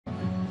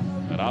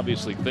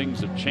obviously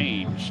things have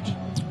changed.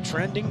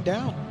 Trending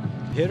down.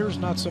 Hitters,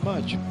 not so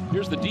much.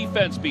 Here's the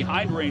defense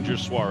behind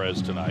Rangers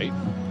Suarez tonight.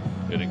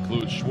 It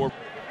includes Schwarber.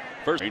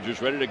 First,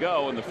 Rangers ready to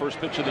go in the first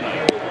pitch of the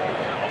night.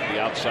 Off the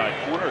outside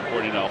corner,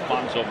 according to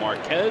Alfonso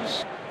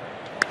Marquez.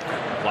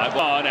 Fly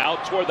ball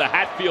out toward the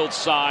Hatfield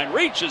sign.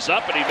 Reaches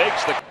up and he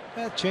makes the...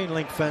 That chain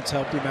link fence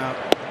helped him out.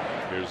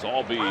 Here's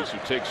Albies who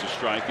takes a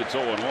strike. It's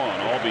 0-1.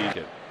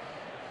 Albies.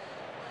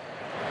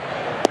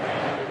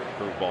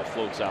 Curveball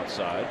floats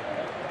outside.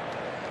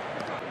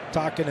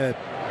 Talking to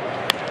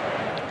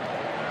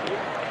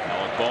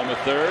Alec Bohm at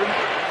third.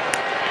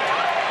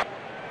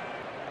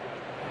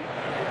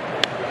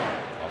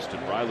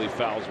 Austin Riley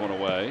fouls one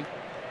away.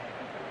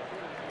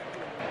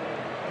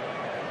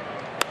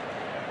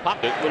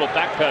 Popped it, little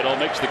back pedal,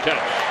 makes the catch.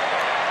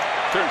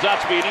 Turns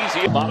out to be an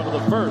easy bottom of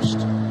the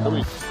first.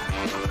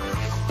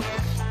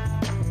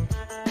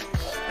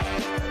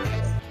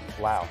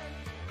 Wow.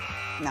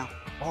 No.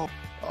 Oh.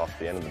 Off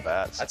the end of the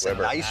bats. That's a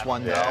nice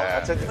one, though.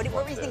 Yeah. What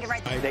were you thinking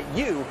right there? That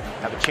you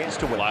have a chance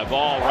to win. Fly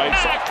ball right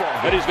side.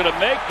 And he's going to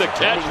make the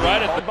catch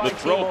right at the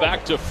throw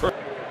back to first.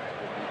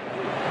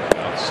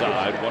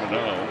 Outside,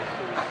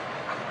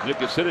 1-0. Nick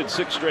has hit it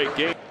 6 straight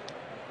games.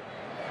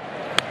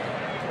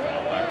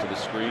 Back to the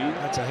screen.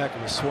 That's a heck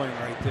of a swing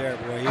right there,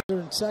 boy. You're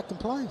in second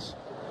place.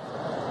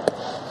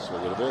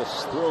 Swing at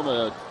this. Throw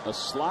him a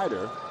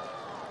slider.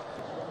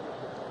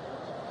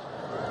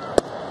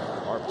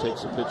 Harp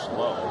takes a pitch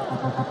low.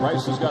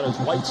 Bryce has got his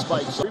white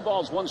spikes. 3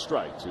 balls, 1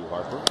 strike to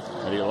Harper.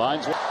 And he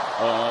lines.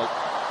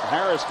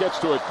 Harris gets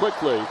to it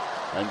quickly.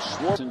 And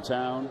Schwartz in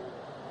town.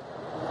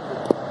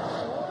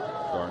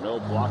 Darno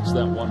blocks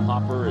that one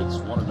hopper. It's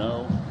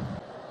 1-0.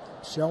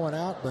 Showing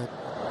out, but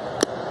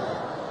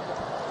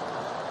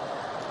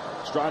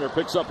Strider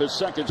picks up his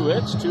second 2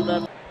 hits. 2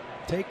 men.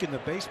 Taking the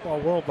baseball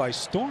world by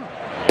storm.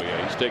 Oh,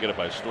 yeah, he's taking it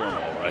by storm,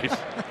 all right.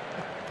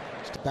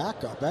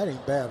 Backup, that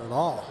ain't bad at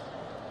all.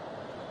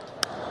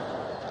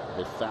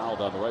 They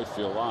fouled on the right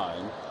field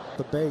line.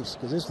 The base,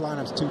 because this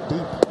lineup's too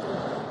deep.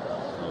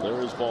 Well,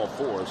 there is ball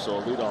 4, so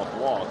a leadoff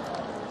walk.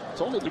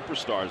 It's only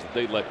superstars that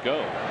they let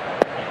go.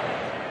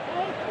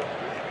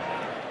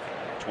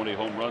 20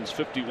 home runs,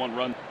 51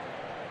 runs.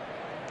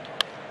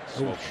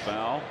 Smoke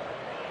foul.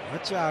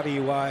 Watch out,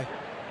 EY.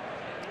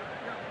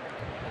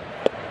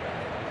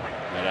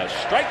 And a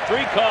strike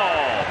 3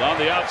 called on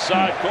the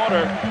outside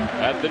corner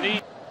at the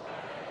knee.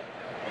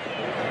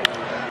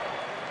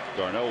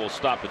 Darno will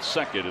stop at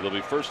second. It'll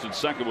be first and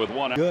second with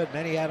 1 out. Good. And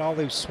then he had all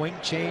those swing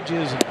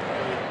changes.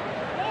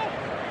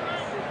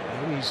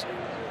 And he's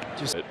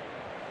just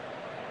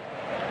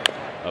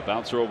a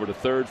bouncer over to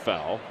third,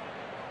 foul.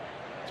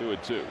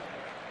 2-2.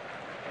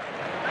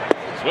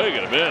 Swing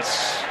and a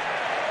miss.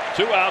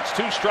 2 outs,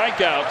 2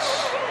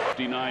 strikeouts.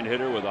 59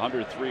 hitter with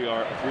 103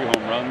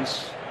 home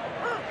runs.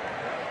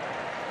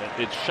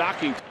 It's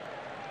shocking.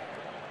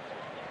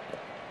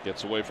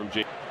 Gets away from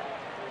J.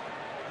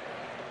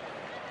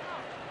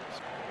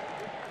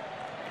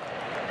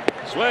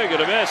 Swing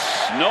and a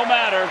miss. No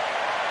matter.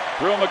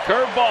 Threw him a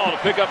curveball to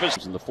pick up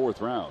his in the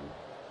 4th round.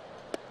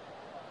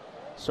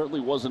 Certainly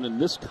wasn't in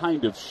this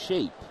kind of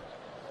shape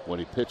when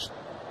he pitched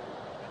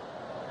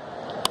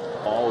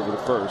all over the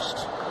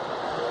first.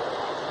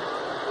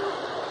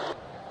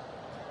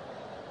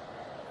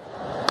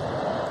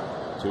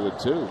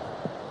 2-2.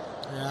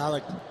 Yeah, I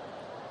like.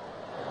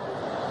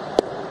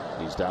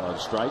 He's down on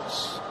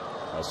strikes.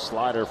 A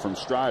slider from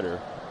Strider.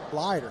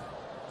 Slider.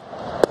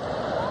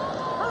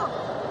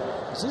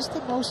 Is this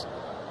the most?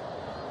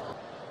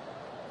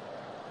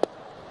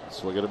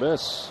 Swing and a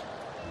miss.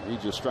 He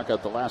just struck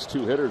out the last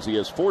 2 hitters. He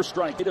has 4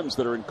 strike items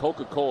that are in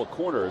Coca-Cola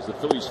Corner as the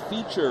Phillies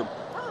feature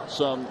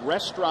some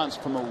restaurants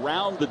from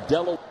around the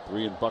Delaware.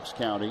 3 in Bucks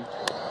County.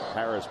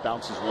 Harris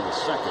bounces one to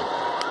second.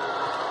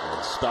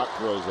 And Stott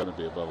throws going to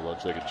be a Buffalo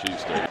chicken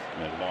cheesesteak.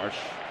 And Marsh.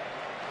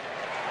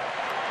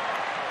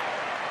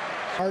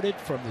 Started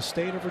from the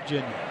state of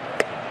Virginia.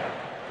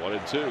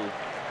 1-2.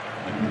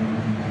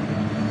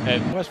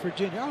 And West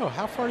Virginia. Oh,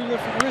 how far do you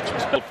live from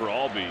Richmond? For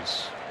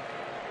Albies.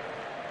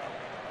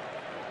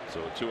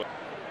 So a 2.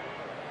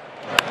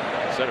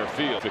 Center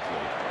field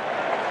quickly.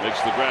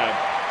 Makes the grab.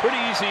 Pretty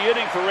easy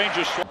inning for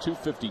Rangers.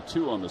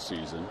 252 on the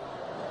season.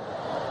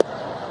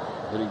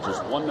 Hitting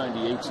just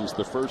 198 since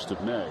the 1st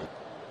of May.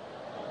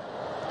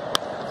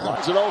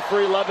 Lines it 0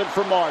 for 11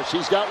 for Marsh.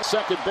 He's got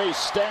second base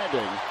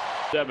standing.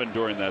 7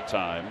 during that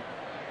time.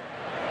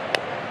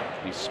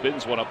 He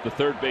spins one up the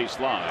third base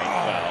line.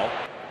 Foul.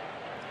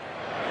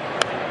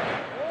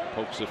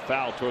 Pokes it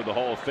foul toward the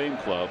Hall of Fame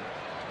club.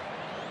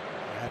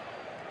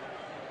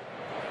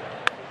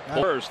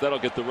 First, that'll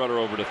get the runner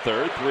over to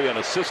third. 3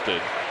 unassisted.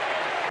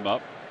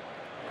 Up.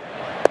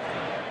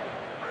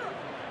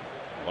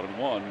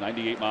 1-1.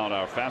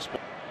 98-mile-an-hour fastball.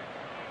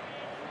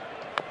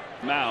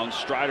 Mound.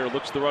 Strider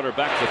looks the runner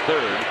back to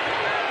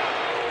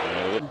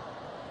third.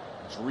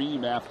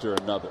 Dream after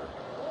another.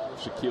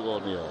 Shaquille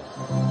O'Neal.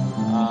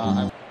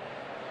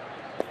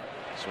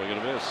 Swing and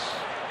a miss.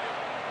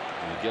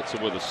 And he gets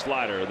it with a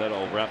slider.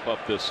 That'll wrap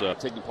up this.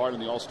 Taking part in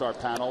the All-Star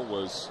panel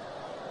was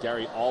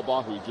Gary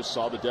Albaugh, who we just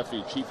saw, the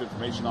Deputy Chief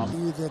Information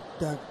Officer.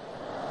 That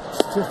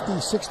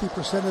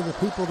 50–60% of the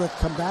people that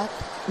come back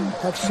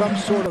have some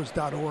sort of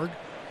 .org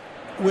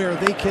where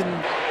they can.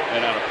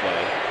 And out of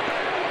play.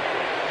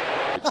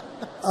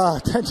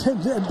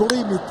 And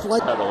believe me,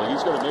 like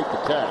he's going to make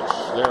the catch.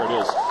 There it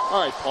is.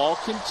 All right, Paul,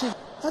 continue.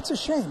 That's a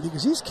shame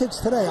because these kids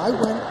today,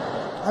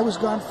 I was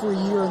gone for a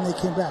year and they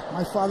came back.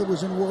 My father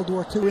was in World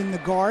War II in the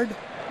Guard,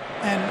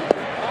 and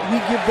we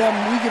give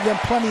them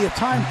plenty of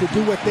time to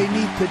do what they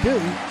need to do.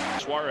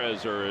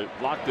 Suarez are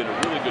locked in a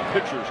really good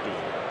pitcher's duel.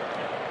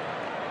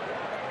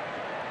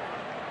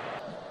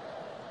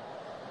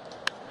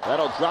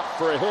 That'll drop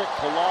for a hit.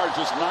 Pilar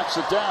just knocks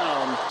it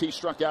down. He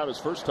struck out his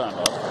first time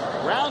up.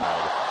 Round.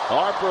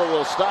 Harper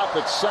will stop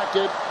at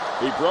second.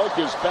 He broke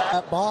his back.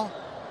 That ball.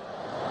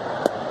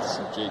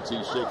 See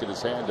JT shaking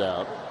his hand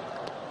out.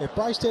 If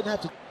Bryce didn't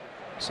have to.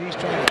 See, he's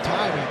trying to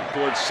time him.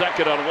 Towards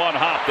second on one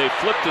hop. They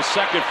flip to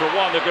second for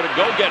one. They're going to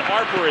go get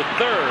Harper at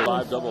third.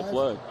 5 double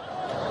play.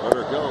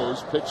 Runner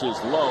goes. Pitch is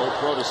low.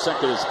 Throw to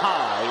second is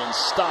high and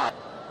stop.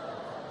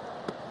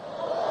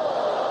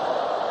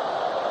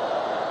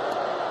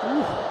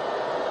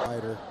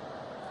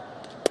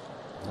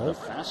 And a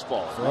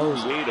fastball,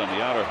 98 on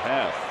the outer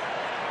half.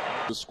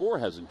 The score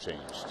hasn't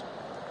changed.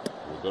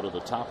 We'll go to the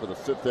top of the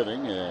 5th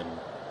inning, and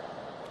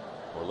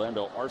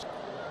Orlando Arce.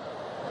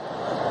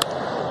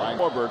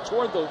 Corbett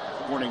toward the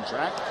warning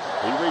track.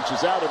 He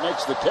reaches out and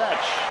makes the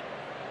catch.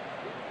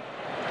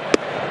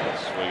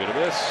 Swing and a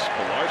miss.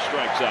 Pilar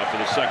strikes out for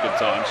the second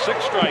time.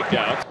 6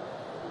 strikeouts.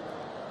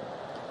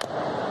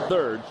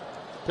 Third,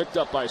 picked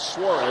up by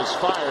Suarez.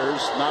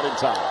 Fires, not in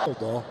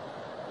time.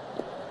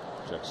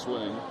 Check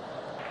swing.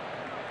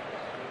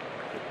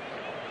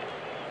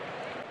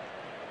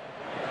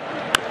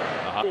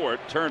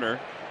 Turner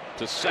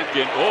to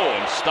second. Oh,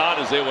 and Stott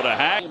is able to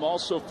hang. He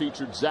also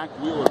featured Zach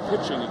Wheeler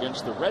pitching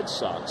against the Red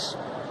Sox.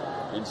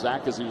 And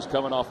Zach, as he was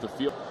coming off the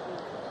field.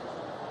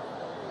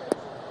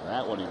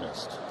 That one he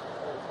missed.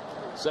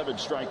 7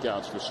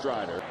 strikeouts for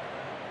Strider.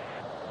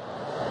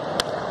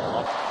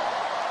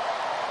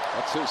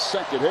 That's his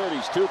second hit.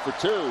 He's 2 for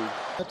 2.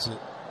 That's it.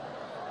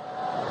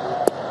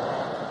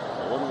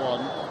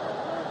 1-1.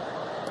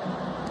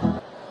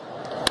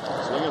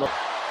 Swing it up.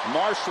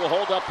 Marsh will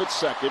hold up at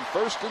second.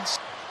 First and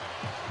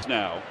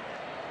now.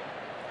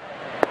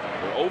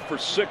 They're 0 for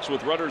 6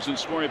 with runners in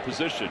scoring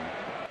position.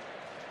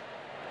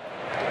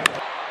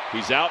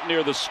 He's out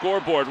near the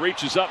scoreboard,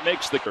 reaches up,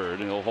 makes the third,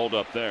 and he'll hold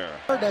up there.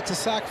 That's a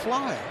sac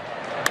fly.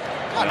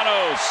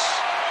 Manos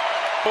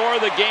for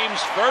the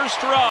game's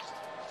first run.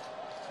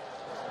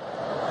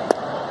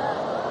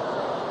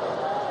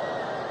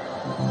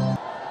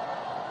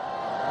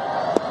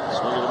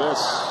 Swing and a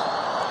miss.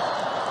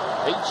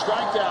 8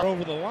 strikeouts.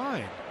 Over the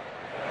line.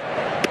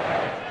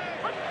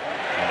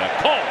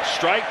 Call,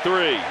 strike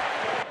 3.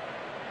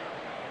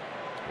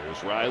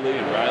 There's Riley,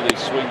 and Riley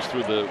swings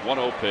through the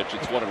 1-0 pitch.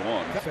 It's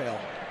 1-1. Fail.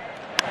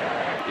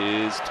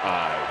 Is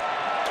tied.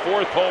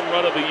 4th home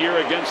run of the year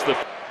against the.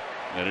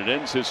 And it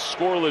ends his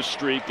scoreless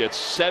streak at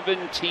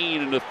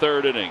 17 in the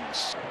 3rd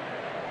innings.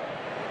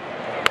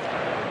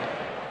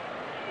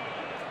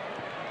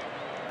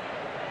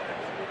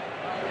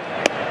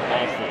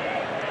 Ball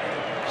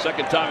 4.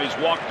 Second time he's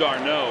walked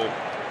Darno.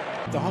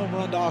 The home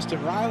run to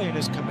Austin Riley, and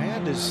his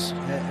command is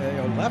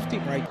left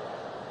him right.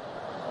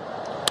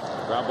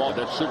 Ground ball,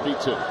 that should be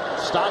 2.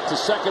 Stott to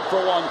second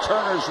for 1.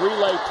 Turner's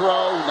relay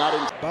throw, not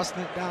in.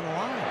 Busting it down the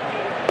line.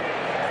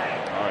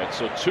 All right,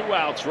 so 2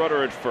 outs,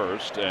 runner at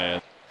first,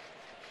 and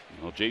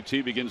well,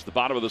 JT begins the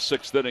bottom of the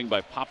 6th inning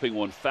by popping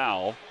 1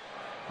 foul,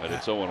 and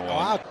it's 0-1.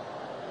 Wow.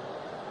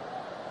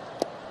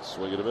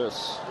 Swing and a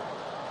miss.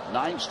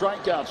 9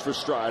 strikeouts for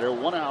Strider,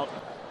 1 out.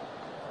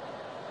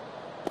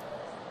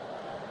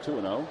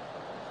 2-0.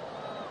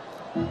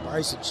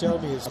 Bryce and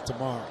Shelby is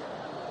tomorrow.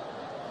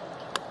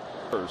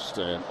 First,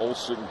 and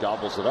Olsen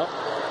gobbles it up.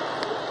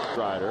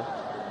 Strider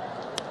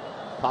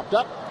popped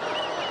up.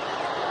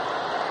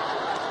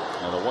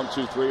 And a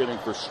 1-2-3 inning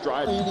for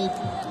Strider. And he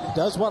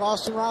does what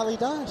Austin Riley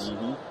does.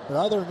 But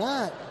other than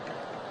that,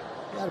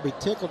 you got to be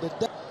tickled to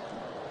death.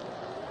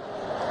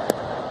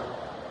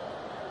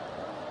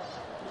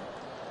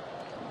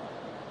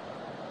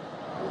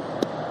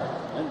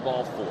 And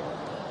ball 4.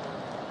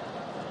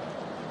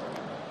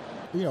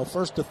 You know,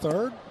 1st to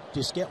 3rd,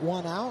 just get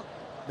 1 out,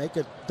 make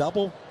a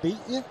double beat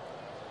you.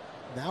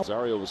 Now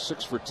Rosario was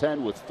 6 for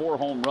 10 with 4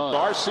 home runs.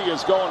 Arce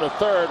is going to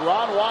 3rd.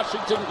 Ron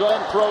Washington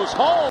goes throws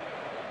home.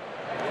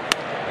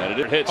 And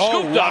it hit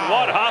scooped on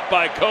 1 hop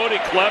by Cody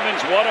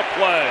Clemens. What a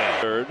play.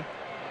 3rd.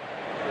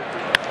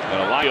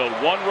 And a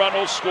line 1 run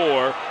will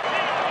score.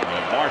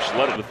 And Marsh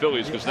led the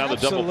Phillies because now the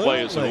double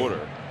play is in order.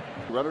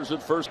 Runners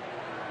at first.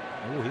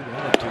 Oh, he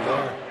wanted to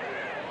there.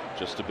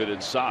 Just a bit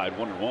inside,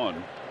 1-1.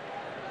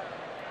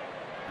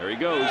 There he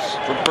goes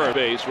from first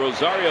base.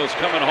 Rosario's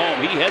coming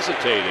home. He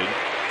hesitated.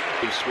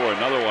 He scored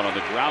another one on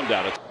the ground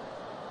out.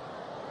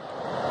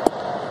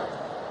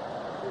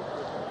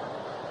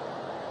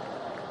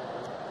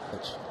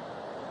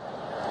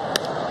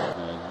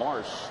 And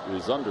Marsh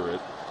is under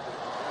it.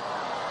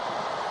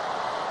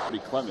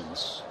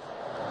 Clemens.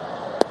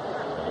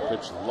 And the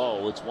pitch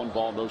low. It's 1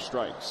 ball, no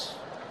strikes.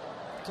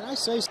 Can I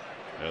say?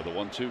 The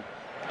 1-2.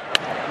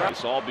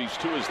 This all beats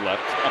to his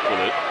left. Up with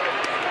it.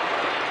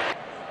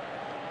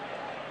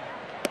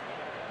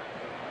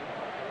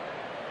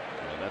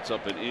 And that's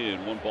up and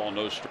in. 1 ball,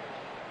 no strike.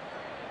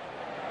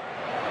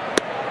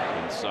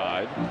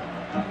 Inside.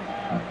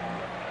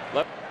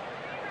 Left.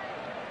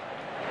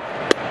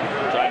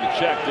 Trying to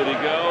check. Did he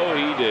go?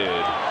 He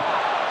did.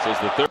 Says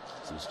the third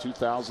since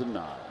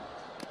 2009.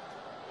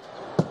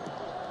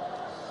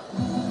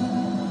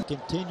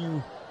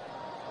 Continue.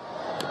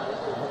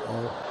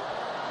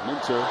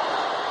 Minter.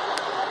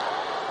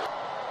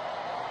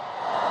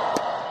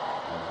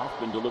 And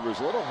Hoffman delivers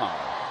a little high.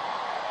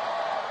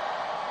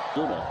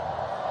 Duna.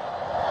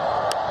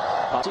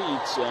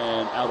 Seats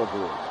and out of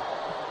room.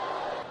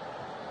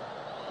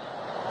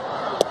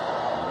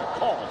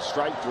 Call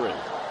strike 3.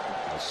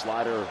 A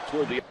slider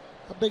toward the.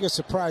 How big a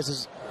surprise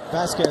has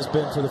Vasquez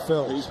been for the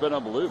Phillies? He's been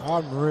unbelievable.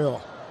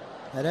 Unreal.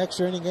 That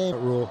extra inning game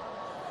rule.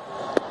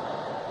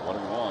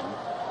 1-1.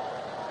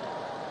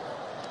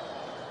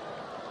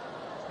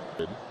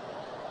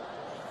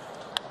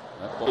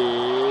 That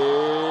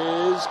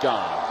ball is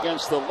gone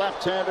against the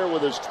left-hander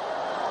with his.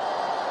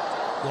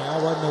 Yeah,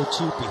 I wasn't no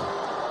cheapie.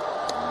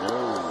 No.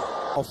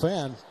 A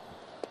fan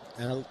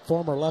and a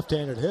former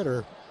left-handed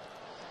hitter.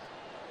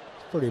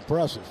 Pretty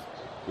impressive.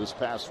 This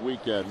past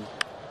weekend,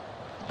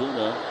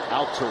 Duna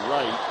out to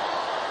right.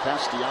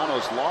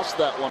 Castellanos lost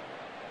that one.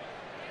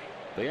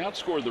 They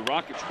outscored the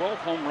Rockets 12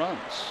 home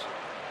runs.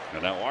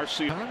 And now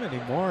RC. Not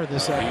anymore.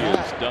 This He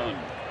is done.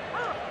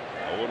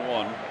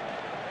 0-1.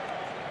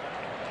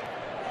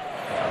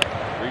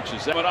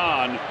 Reaches that one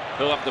on.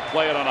 He'll have to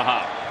play it on a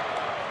hop.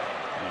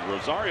 And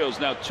Rosario's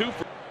now 2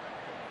 for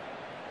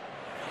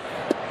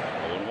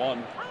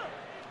 0-1.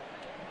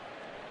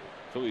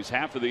 Phillies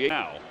half of the 8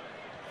 now.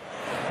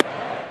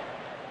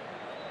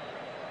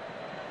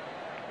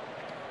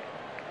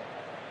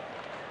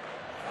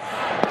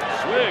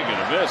 Swing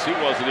and a miss. He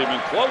wasn't even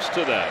close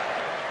to that.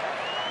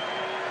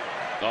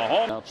 The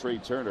home. Now Trey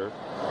Turner.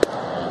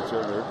 And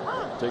Turner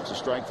takes a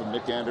strike from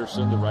Nick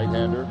Anderson, the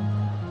right-hander.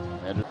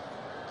 And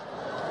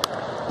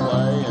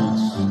play, and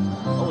it's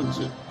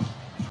 0-2.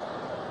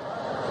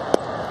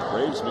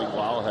 Braves,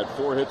 meanwhile, had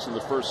 4 hits in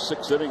the first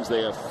 6 innings.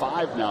 They have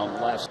 5 now in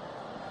the last.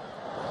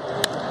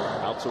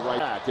 Out to right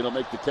back. He'll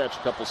make the catch a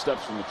couple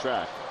steps from the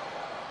track.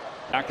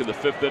 Back in the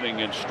 5th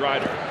inning, and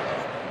Strider.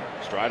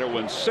 Strider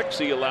wins 6.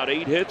 He allowed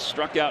 8 hits,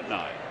 struck out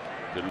 9.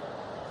 And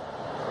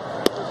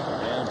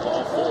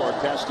ball 4.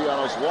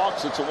 Castellanos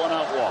walks. It's a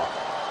 1-out walk.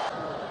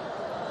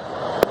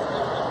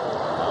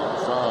 Out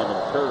in front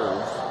of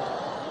curve.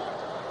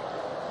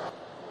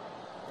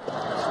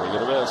 Swing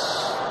and a miss.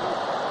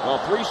 Well,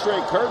 3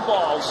 straight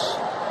curveballs.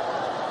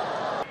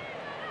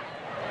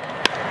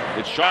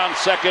 It's Sean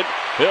second.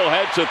 He'll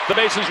head to the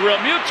bases. Real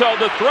Muto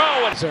to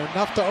throw. Is there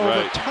enough to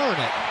overturn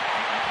it?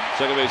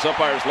 Second base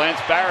umpires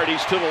Lance Barrett.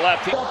 He's to the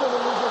left.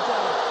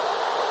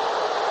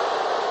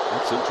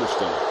 That's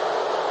interesting.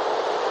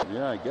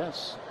 Yeah, I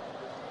guess.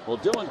 Well,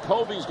 Dylan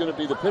Covey's going to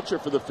be the pitcher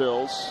for the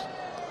Phils.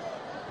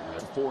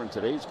 4 in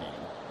today's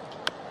game.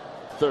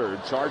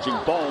 Third, charging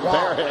Bone.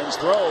 Bare hands,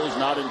 throws,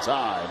 not in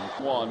time.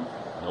 1,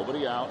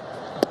 nobody out.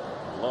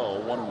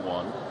 Low,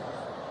 1-1.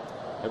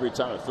 Every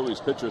time a Phillies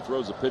pitcher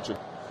throws a pitch,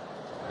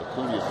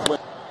 Acuna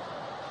flip.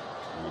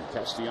 And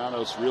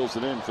Castellanos reels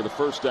it in for the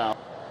first out.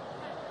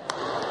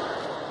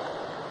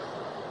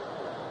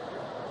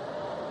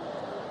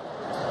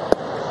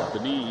 The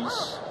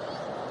knees.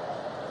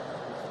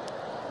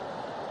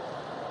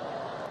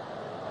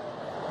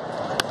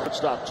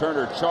 Stop.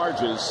 Turner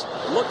charges,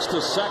 looks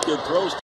to second, throws.